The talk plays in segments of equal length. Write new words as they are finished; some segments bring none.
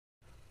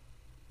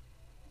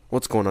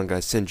What's going on,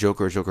 guys? Send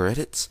Jokr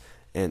Edits,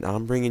 and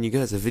I'm bringing you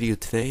guys a video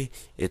today.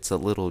 It's a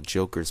little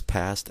Jokrs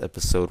Past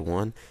episode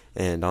 1,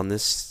 and on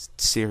this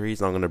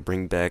series I'm going to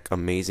bring back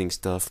amazing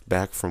stuff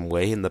back from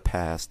way in the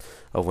past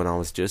of when I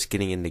was just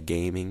getting into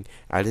gaming.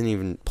 I didn't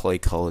even play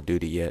Call of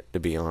Duty yet, to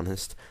be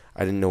honest.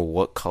 I didn't know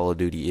what Call of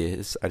Duty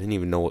is. I didn't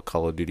even know what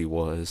Call of Duty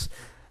was,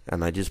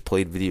 and I just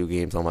played video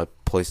games on my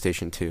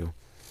PlayStation 2.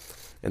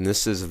 And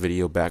this is a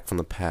video back from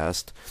the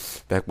past,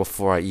 back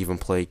before I even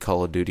played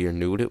Call of Duty or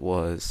knew what it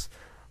was.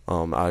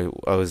 I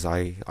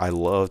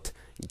loved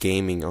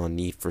gaming on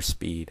Need for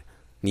Speed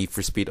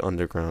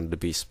Underground, to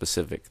be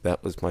specific.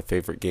 That was my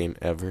favorite game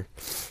ever.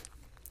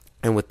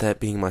 And with that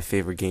being my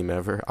favorite game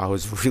ever, I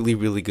was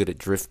really good at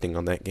drifting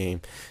on that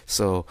game.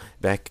 So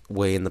back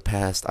way in the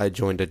past, I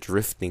joined a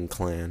drifting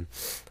clan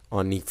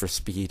on Need for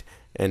Speed,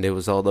 and it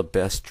was all the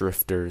best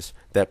drifters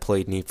that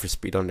played Need for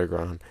Speed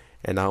Underground,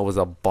 and I was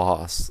a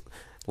boss.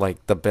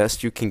 Like, the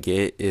best you can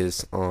get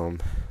is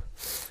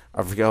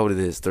I forgot what it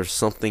is. There's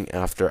something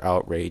after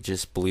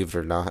Outrageous, believe it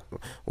or not.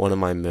 One of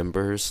my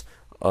members,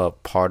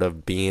 part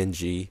of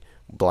BNG,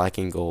 Black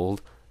and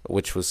Gold,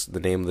 which was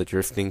the name of the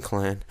drifting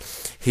clan,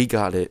 he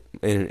got it,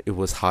 and it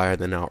was higher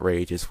than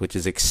Outrageous, which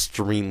is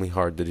extremely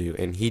hard to do,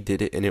 and he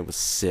did it, and it was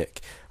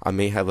sick. I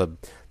may have a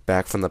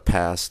back from the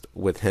past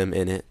with him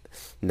in it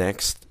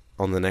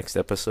on the next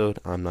episode.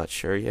 I'm not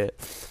sure yet,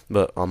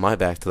 but on my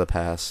back to the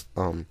past,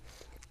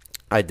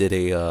 I did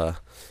a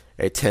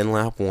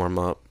 10-lap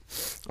warm-up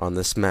on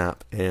this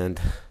map,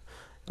 and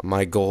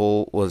my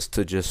goal was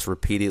to just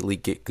repeatedly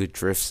get good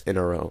drifts in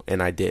a row,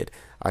 and I did.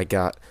 I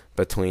got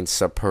between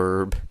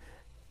Superb,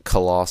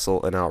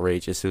 Colossal, and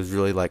Outrageous. It was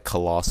really like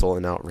Colossal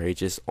and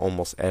Outrageous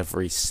almost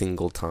every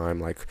single time,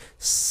 like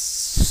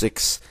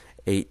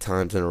 6-8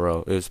 times in a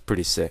row. It was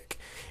pretty sick,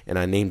 and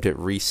I named it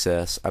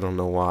Recess. I don't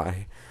know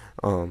why.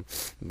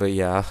 But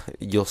yeah,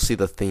 you'll see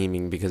the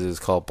theming because it's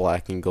called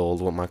Black and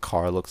Gold, what my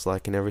car looks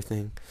like and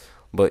everything.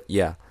 But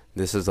yeah,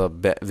 this is a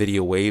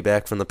video way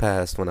back from the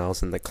past when I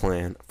was in the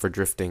clan for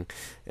drifting,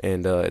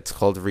 and it's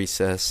called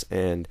Recess,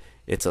 and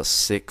it's a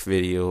sick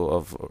video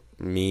of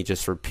me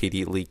just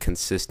repeatedly,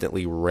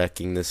 consistently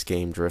wrecking this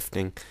game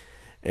drifting.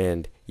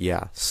 And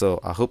yeah, so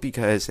I hope you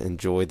guys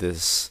enjoy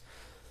this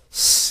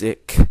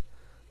sick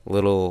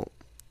little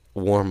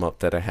warm-up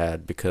that I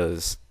had,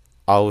 because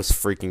I was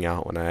freaking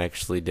out when I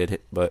actually did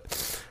it.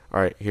 But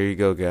alright, here you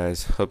go,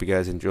 guys. Hope you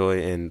guys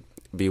enjoy, and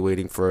be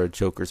waiting for a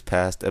Jokrs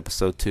Past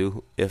episode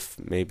 2, if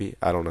maybe,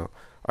 I don't know.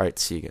 Alright,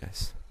 see you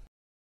guys.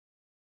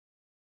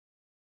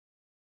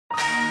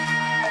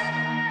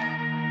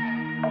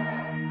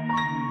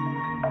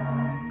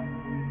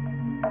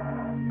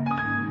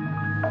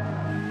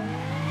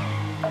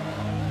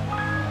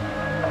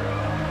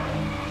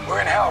 We're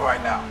in hell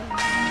right now,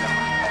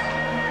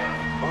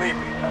 believe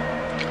me.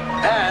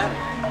 And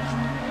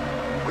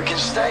we can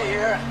stay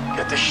here,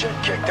 get the shit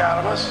kicked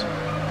out of us,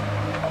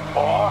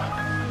 or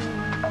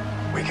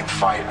we can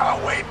fight our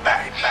way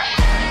back.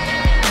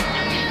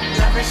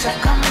 Lovers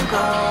have come and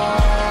gone,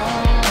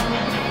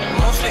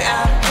 mostly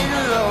out in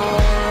the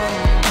road.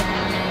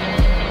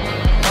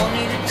 No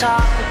need to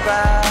talk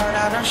about,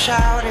 I don't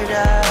shout it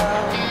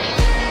out.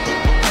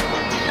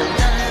 I've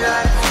done it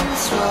right from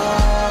this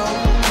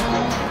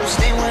road,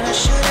 stay when I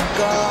should've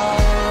gone.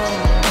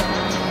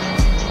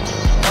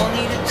 No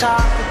need to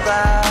talk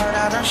about,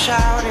 I don't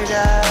shout it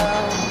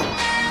out.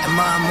 Am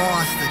I a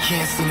monster?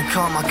 Can't seem to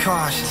calm my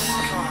conscience.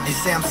 They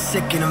say I'm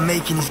sick and I'm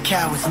making these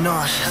cowards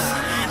nauseous.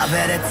 I've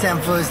had that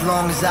temper as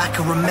long as I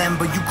can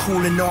remember. You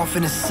cooling off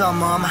in the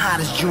summer, I'm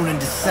hot as June and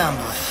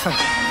December.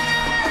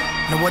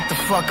 Now what the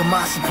fuck am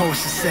I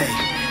supposed to say?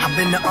 I've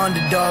been the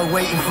underdog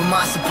waiting for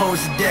my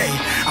supposed day.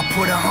 I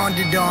put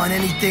 100 on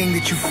anything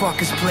that you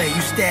fuckers play.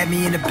 You stab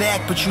me in the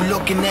back, but you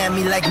looking at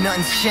me like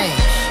nothing's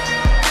changed.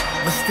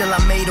 But still I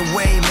made a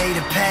way, made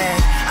a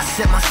path. I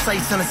set my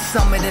sights on the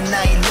summit and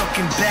I ain't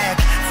looking back.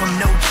 From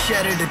no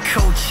cheddar to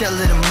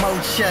Coachella to Mo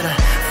cheddar.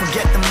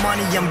 Forget the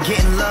money, I'm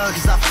getting love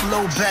cause I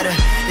flow better.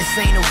 This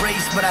ain't a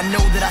race, but I know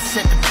that I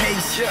set the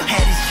pace.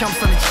 Had these chumps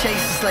on the chase,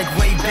 it's like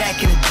way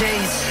back in the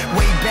days.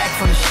 Way back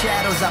from the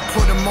shadows, I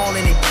put them all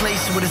in a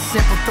place. With a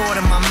simple thought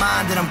in my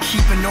mind that I'm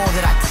keeping all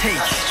that I take.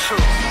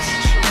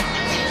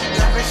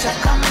 Lovers have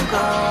come and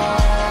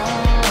gone,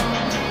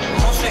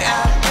 mostly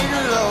out in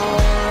the road.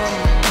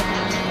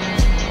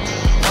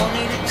 No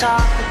need to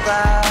talk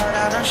about,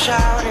 I don't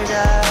shout it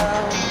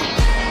out.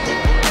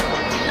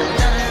 I've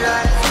done it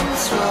right from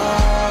this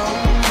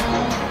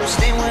road,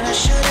 stay when I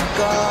should've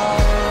gone.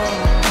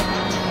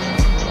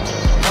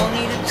 No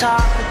need to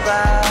talk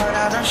about,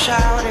 I don't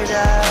shout it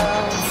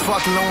out.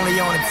 Fuck lonely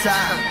on the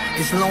top,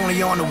 it's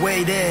lonely on the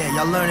way there.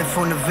 Y'all learning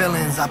from the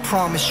villains, I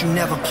promise you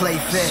never play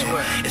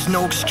fair. There's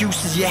no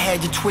excuses, you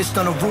had your twist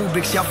on the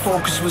Rubik's. Y'all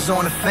focus was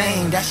on the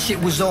fame, that shit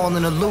was all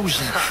an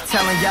illusion.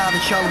 Telling y'all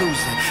that y'all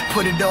losing,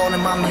 put it all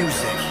in my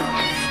music.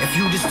 If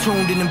you just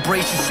tuned and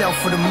embrace yourself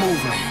for the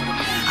movement.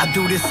 I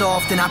do this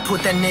often, I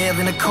put that nail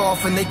in the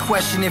coffin. They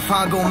question if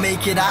I'm gonna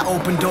make it, I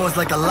open doors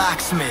like a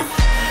locksmith.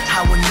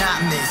 I would not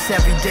miss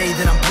every day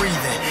that I'm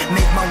breathing.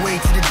 Make my way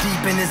to the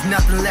deep and there's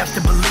nothing left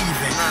to believe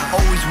in.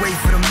 Always wait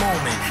for the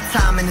moment,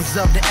 timing is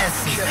of the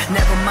essence.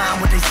 Never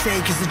mind what they say,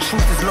 cause the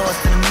truth is lost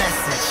in the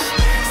message.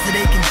 So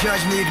they can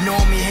judge me,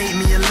 ignore me, hate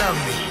me, or love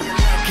me.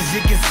 Cause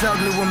it gets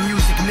ugly when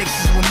music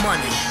mixes with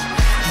money.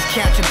 Just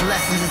count your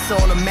blessings, it's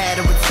all a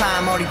matter of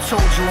time. Already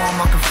told you all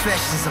my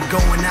confessions, I'm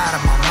going out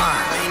of my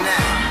mind. Ain't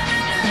that?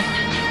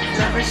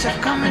 Lovers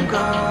have come and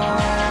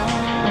gone.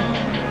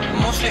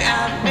 Mostly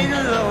I've been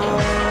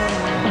alone.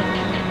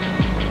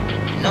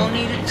 No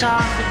need to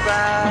talk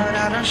about,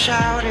 I don't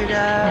shout it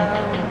out.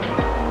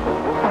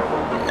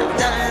 I've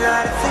done a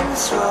lot of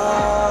things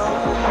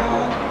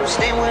wrong.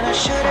 Stay when I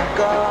should've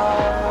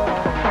gone.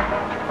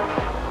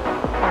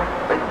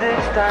 But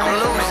this time I'm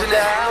losing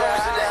it,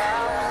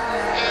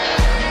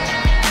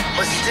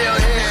 but still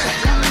here.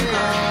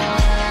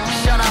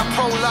 Shout out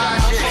Pro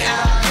Logic,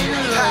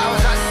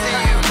 Powers, I see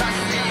you.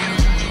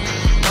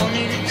 no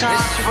need to talk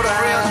This is for the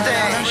real about, thing.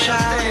 I don't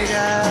shout it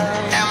out.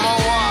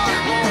 M.O.R.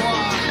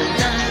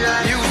 Done a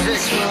lot of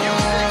Music, things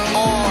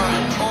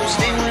wrong.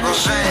 Stay when I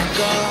should've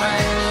gone.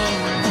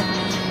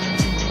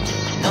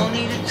 No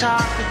need to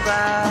talk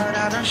about,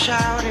 I don't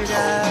shout it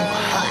out.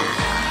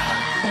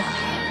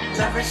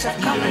 Lovers have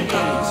come and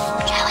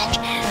gone.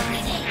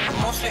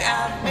 Mostly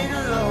I've been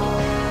alone.